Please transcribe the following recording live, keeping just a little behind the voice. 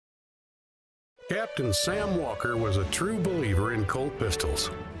Captain Sam Walker was a true believer in Colt pistols.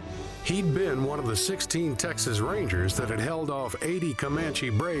 He'd been one of the 16 Texas Rangers that had held off 80 Comanche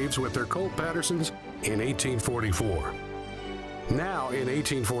Braves with their Colt Pattersons in 1844. Now, in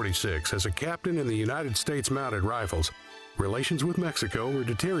 1846, as a captain in the United States Mounted Rifles, relations with Mexico were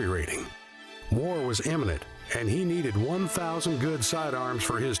deteriorating. War was imminent, and he needed 1,000 good sidearms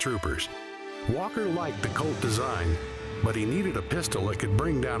for his troopers. Walker liked the Colt design, but he needed a pistol that could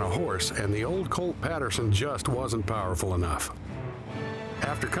bring down a horse, and the old Colt Patterson just wasn't powerful enough.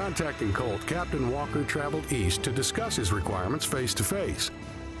 After contacting Colt, Captain Walker traveled east to discuss his requirements face-to-face.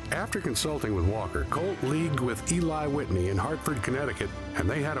 After consulting with Walker, Colt leagued with Eli Whitney in Hartford, Connecticut, and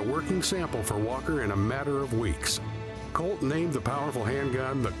they had a working sample for Walker in a matter of weeks. Colt named the powerful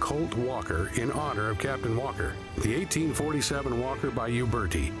handgun the Colt Walker in honor of Captain Walker. The 1847 Walker by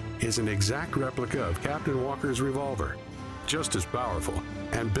Uberti is an exact replica of Captain Walker's Revolver, just as powerful,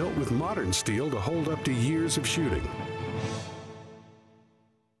 and built with modern steel to hold up to years of shooting.